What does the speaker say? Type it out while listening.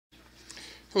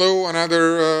Hello,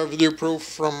 another video proof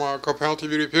from Copal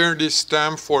TV Repair, this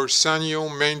time for Sanyo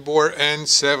mainboard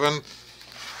N7AH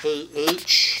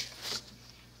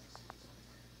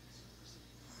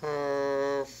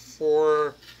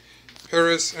for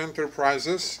Paris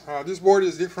Enterprises. This board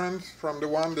is different from the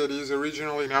one that is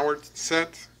originally in our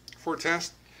set for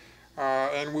test,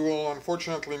 and we will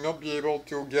unfortunately not be able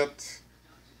to get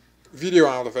video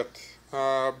out of it,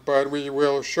 but we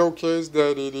will showcase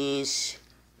that it is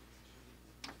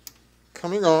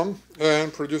coming on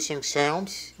and producing sound.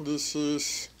 This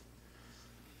is,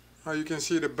 you can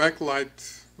see the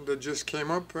backlight that just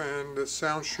came up, and the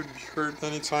sound should be heard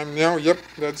anytime now. Yep,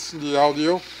 that's the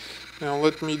audio. Now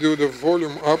let me do the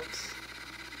volume up.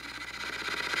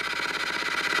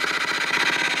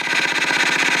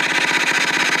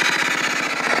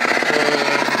 And you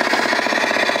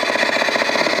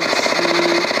can see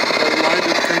the light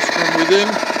that comes from within.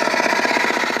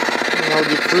 Now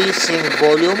decreasing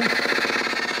volume.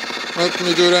 Let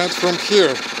me do that from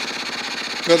here.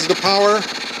 That's the power.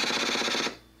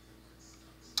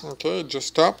 Okay, it just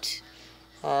stopped.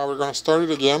 We're going to start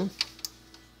it again.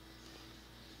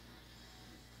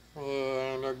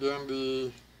 And again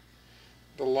the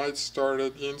light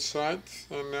started inside,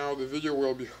 and now the video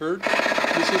will be heard.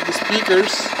 This is the speakers.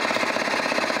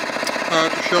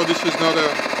 To show this is not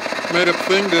a made up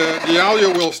thing, the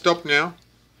audio will stop now.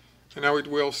 And now it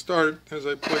will start as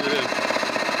I plug it in.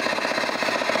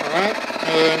 Alright,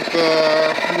 and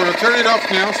I'm going to turn it off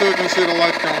now so you can see the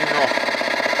light coming off.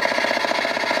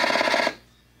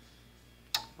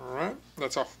 Alright,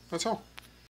 that's off. That's all.